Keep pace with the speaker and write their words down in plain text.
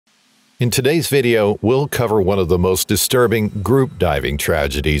In today's video, we'll cover one of the most disturbing group diving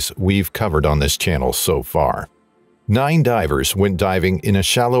tragedies we've covered on this channel so far. 9 divers went diving in a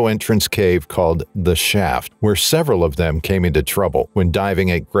shallow entrance cave called the Shaft, where several of them came into trouble when diving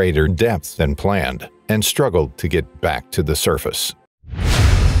at greater depth than planned and struggled to get back to the surface.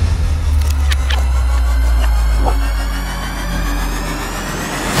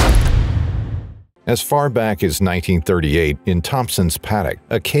 As far back as 1938, in Thompson's Paddock,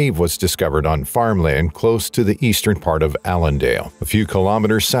 a cave was discovered on farmland close to the eastern part of Allendale, a few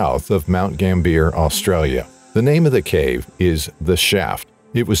kilometers south of Mount Gambier, Australia. The name of the cave is the Shaft.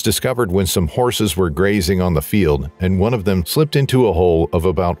 It was discovered when some horses were grazing on the field, and one of them slipped into a hole of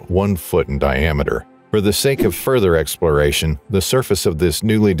about 1 foot in diameter. For the sake of further exploration, the surface of this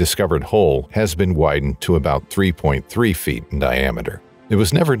newly discovered hole has been widened to about 3.3 feet in diameter. It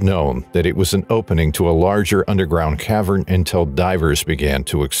was never known that it was an opening to a larger underground cavern until divers began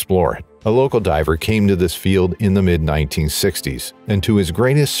to explore it. A local diver came to this field in the mid-1960s, and to his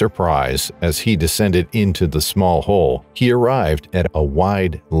greatest surprise, as he descended into the small hole, he arrived at a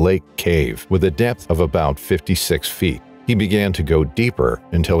wide lake cave with a depth of about 56 feet. He began to go deeper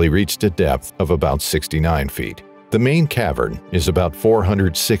until he reached a depth of about 69 feet. The main cavern is about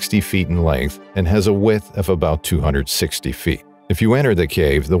 460 feet in length and has a width of about 260 feet. If you enter the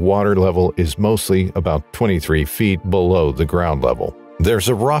cave, the water level is mostly about 23 feet below the ground level. There's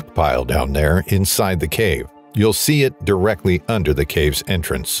a rock pile down there inside the cave. You'll see it directly under the cave's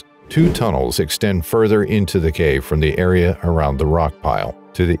entrance. 2 tunnels extend further into the cave from the area around the rock pile.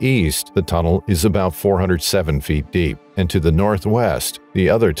 To the east, the tunnel is about 407 feet deep, and to the northwest, the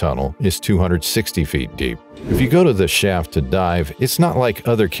other tunnel is 260 feet deep. If you go to the shaft to dive, it's not like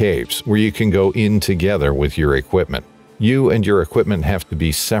other caves where you can go in together with your equipment. You and your equipment have to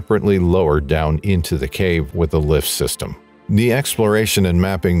be separately lowered down into the cave with a lift system. The exploration and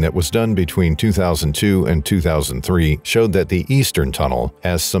mapping that was done between 2002 and 2003 showed that the eastern tunnel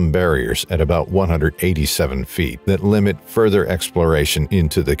has some barriers at about 187 feet that limit further exploration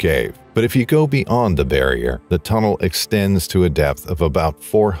into the cave. But if you go beyond the barrier, the tunnel extends to a depth of about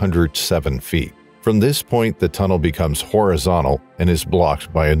 407 feet. From this point, the tunnel becomes horizontal and is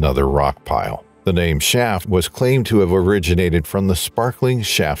blocked by another rock pile. The name shaft was claimed to have originated from the sparkling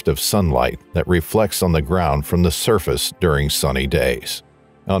shaft of sunlight that reflects on the ground from the surface during sunny days.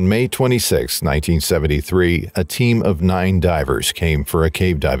 On May 26, 1973, a team of 9 divers came for a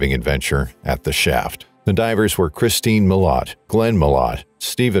cave diving adventure at the shaft. The divers were Christine Millott, Glenn Millott,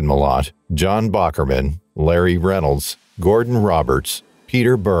 Stephen Millott, John Bockerman, Larry Reynolds, Gordon Roberts,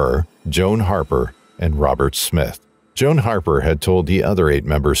 Peter Burr, Joan Harper, and Robert Smith. Joan Harper had told the other 8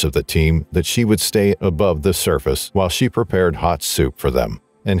 members of the team that she would stay above the surface while she prepared hot soup for them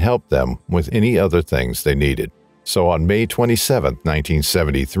and helped them with any other things they needed. So on May 27,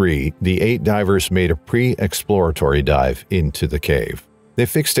 1973, the 8 divers made a pre-exploratory dive into the cave. They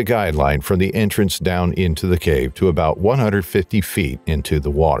fixed a guideline from the entrance down into the cave to about 150 feet into the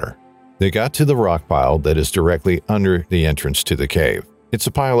water. They got to the rock pile that is directly under the entrance to the cave. It's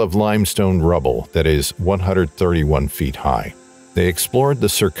a pile of limestone rubble that is 131 feet high. They explored the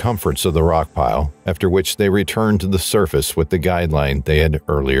circumference of the rock pile, after which they returned to the surface with the guideline they had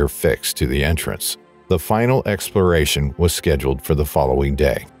earlier fixed to the entrance. The final exploration was scheduled for the following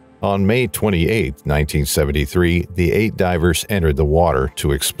day. On May 28, 1973, the 8 divers entered the water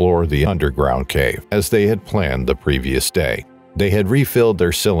to explore the underground cave, as they had planned the previous day. They had refilled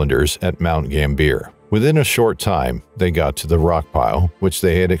their cylinders at Mount Gambier. Within a short time, they got to the rock pile, which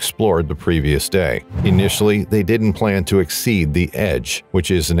they had explored the previous day. Initially, they didn't plan to exceed the edge,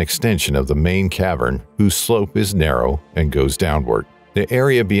 which is an extension of the main cavern, whose slope is narrow and goes downward. The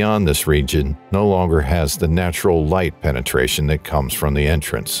area beyond this region no longer has the natural light penetration that comes from the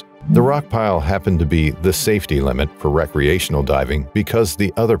entrance. The rock pile happened to be the safety limit for recreational diving because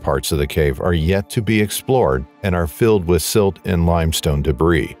the other parts of the cave are yet to be explored and are filled with silt and limestone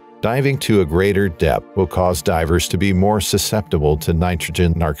debris. Diving to a greater depth will cause divers to be more susceptible to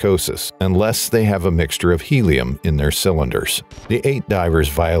nitrogen narcosis unless they have a mixture of helium in their cylinders. The 8 divers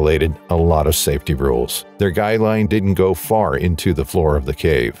violated a lot of safety rules. Their guideline didn't go far into the floor of the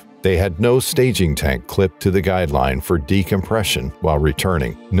cave. They had no staging tank clipped to the guideline for decompression while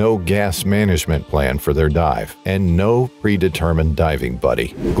returning, no gas management plan for their dive, and no predetermined diving buddy.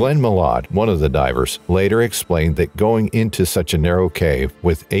 Glenn Millott, one of the divers, later explained that going into such a narrow cave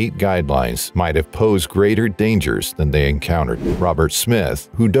with 8 guidelines might have posed greater dangers than they encountered. Robert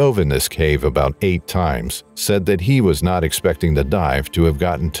Smith, who dove in this cave about 8 times, said that he was not expecting the dive to have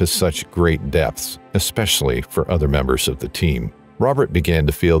gotten to such great depths, especially for other members of the team. Robert began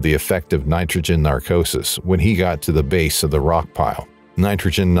to feel the effect of nitrogen narcosis when he got to the base of the rock pile.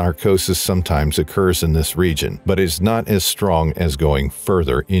 Nitrogen narcosis sometimes occurs in this region, but is not as strong as going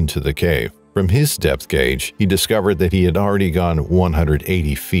further into the cave. From his depth gauge, he discovered that he had already gone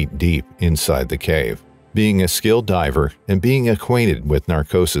 180 feet deep inside the cave. Being a skilled diver and being acquainted with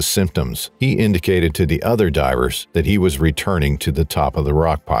narcosis symptoms, he indicated to the other divers that he was returning to the top of the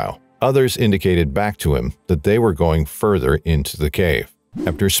rock pile. Others indicated back to him that they were going further into the cave.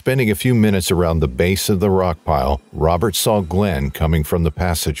 After spending a few minutes around the base of the rock pile, Robert saw Glenn coming from the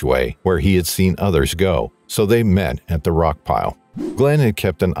passageway where he had seen others go, so they met at the rock pile. Glenn had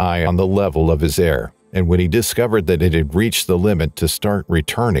kept an eye on the level of his air, and when he discovered that it had reached the limit to start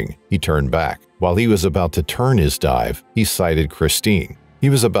returning, he turned back. While he was about to turn his dive, he sighted Christine. He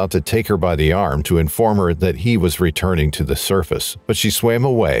was about to take her by the arm to inform her that he was returning to the surface, but she swam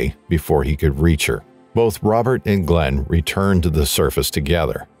away before he could reach her. Both Robert and Glenn returned to the surface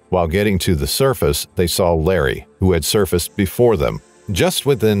together. While getting to the surface, they saw Larry, who had surfaced before them. Just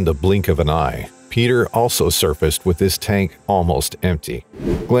within the blink of an eye, Peter also surfaced with his tank almost empty.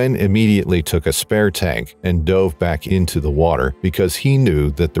 Glenn immediately took a spare tank and dove back into the water because he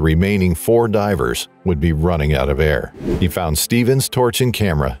knew that the remaining 4 divers would be running out of air. He found Stephen's torch and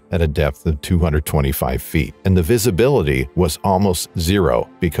camera at a depth of 225 feet, and the visibility was almost zero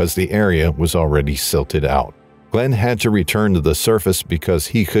because the area was already silted out. Glenn had to return to the surface because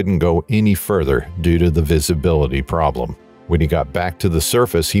he couldn't go any further due to the visibility problem. When he got back to the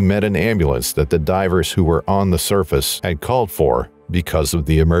surface, he met an ambulance that the divers who were on the surface had called for because of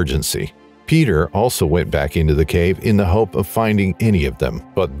the emergency. Peter also went back into the cave in the hope of finding any of them,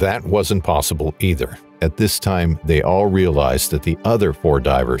 but that wasn't possible either. At this time, they all realized that the other 4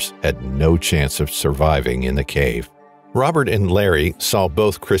 divers had no chance of surviving in the cave. Robert and Larry saw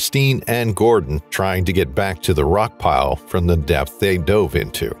both Christine and Gordon trying to get back to the rock pile from the depth they dove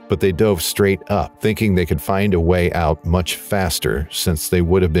into, but they dove straight up, thinking they could find a way out much faster since they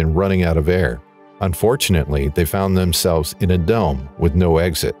would have been running out of air. Unfortunately, they found themselves in a dome with no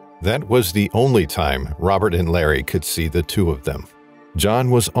exit. That was the only time Robert and Larry could see the 2 of them.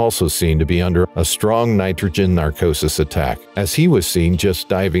 John was also seen to be under a strong nitrogen narcosis attack, as he was seen just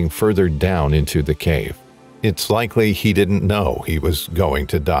diving further down into the cave. It's likely he didn't know he was going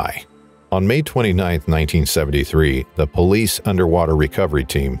to die. On May 29, 1973, the police underwater recovery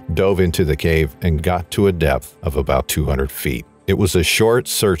team dove into the cave and got to a depth of about 200 feet. It was a short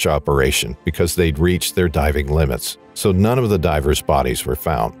search operation because they'd reached their diving limits, so none of the divers' bodies were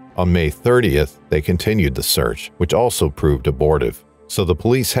found. On May 30th, they continued the search, which also proved abortive. So the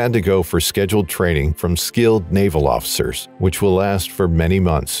police had to go for scheduled training from skilled naval officers, which will last for many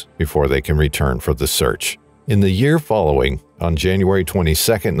months before they can return for the search. In the year following, on January 22,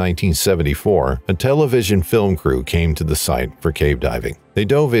 1974, a television film crew came to the site for cave diving. They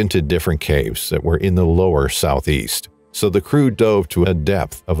dove into different caves that were in the lower southeast. So the crew dove to a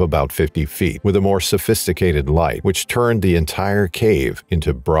depth of about 50 feet with a more sophisticated light, which turned the entire cave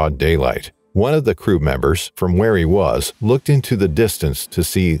into broad daylight. One of the crew members, from where he was, looked into the distance to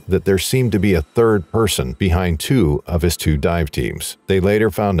see that there seemed to be a third person behind 2 of his 2 dive teams. They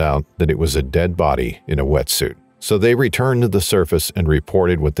later found out that it was a dead body in a wetsuit. So they returned to the surface and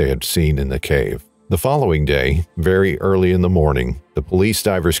reported what they had seen in the cave. The following day, very early in the morning, the police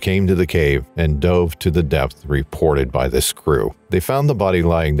divers came to the cave and dove to the depth reported by this crew. They found the body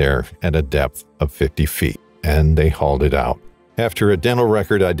lying there at a depth of 50 feet, and they hauled it out. After a dental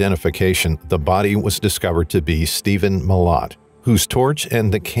record identification, the body was discovered to be Stephen Malott, whose torch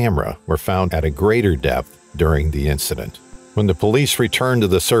and the camera were found at a greater depth during the incident. When the police returned to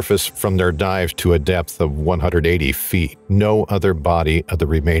the surface from their dive to a depth of 180 feet, no other body of the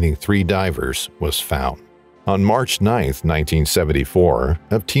remaining 3 divers was found. On March 9, 1974,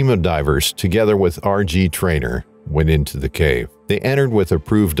 a team of divers, together with RG Trainer, went into the cave. They entered with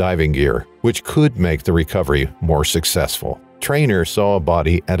approved diving gear, which could make the recovery more successful. Trainer saw a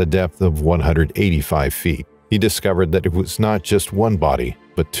body at a depth of 185 feet. He discovered that it was not just one body,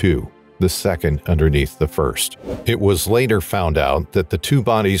 but 2, the second underneath the first. It was later found out that the 2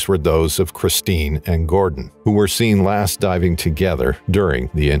 bodies were those of Christine and Gordon, who were seen last diving together during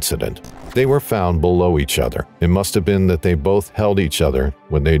the incident. They were found below each other. It must have been that they both held each other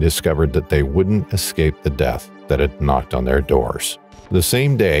when they discovered that they wouldn't escape the death that had knocked on their doors. The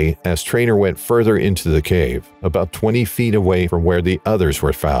same day, as Trainer went further into the cave, about 20 feet away from where the others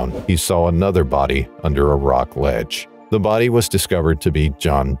were found, he saw another body under a rock ledge. The body was discovered to be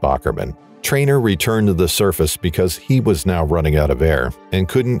John Bockerman. Trainer returned to the surface because he was now running out of air and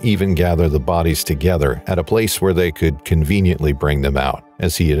couldn't even gather the bodies together at a place where they could conveniently bring them out,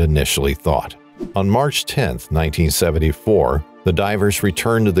 as he had initially thought. On March 10, 1974, the divers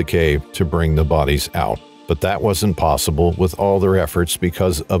returned to the cave to bring the bodies out. But that wasn't possible with all their efforts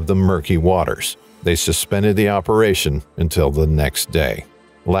because of the murky waters. They suspended the operation until the next day.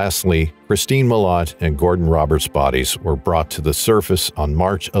 Lastly, Christine Millot and Gordon Roberts' bodies were brought to the surface on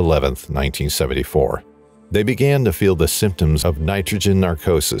March 11, 1974. They began to feel the symptoms of nitrogen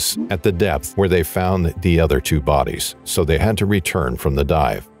narcosis at the depth where they found the other two bodies, so they had to return from the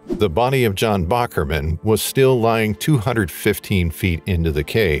dive. The body of John Bockerman was still lying 215 feet into the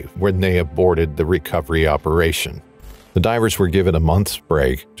cave when they aborted the recovery operation. The divers were given a month's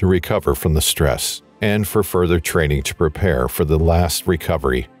break to recover from the stress and for further training to prepare for the last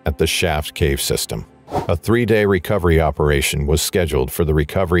recovery at the shaft cave system. A 3-day recovery operation was scheduled for the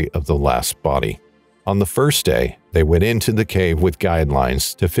recovery of the last body. On the first day, they went into the cave with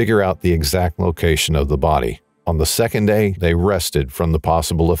guidelines to figure out the exact location of the body. On the second day, they rested from the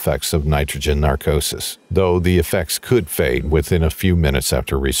possible effects of nitrogen narcosis, though the effects could fade within a few minutes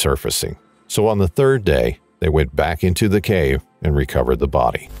after resurfacing. So on the third day, they went back into the cave and recovered the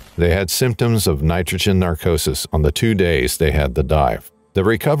body. They had symptoms of nitrogen narcosis on the 2 days they had the dive. The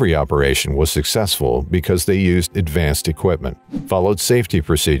recovery operation was successful because they used advanced equipment, followed safety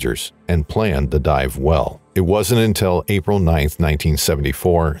procedures, and planned the dive well. It wasn't until April 9,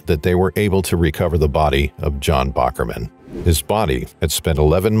 1974 that they were able to recover the body of John Bockerman. His body had spent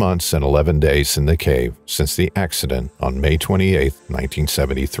 11 months and 11 days in the cave since the accident on May 28,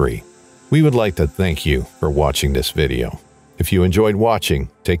 1973. We would like to thank you for watching this video. If you enjoyed watching,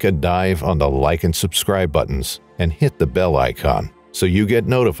 take a dive on the like and subscribe buttons and hit the bell icon so you get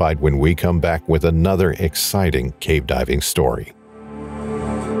notified when we come back with another exciting cave diving story.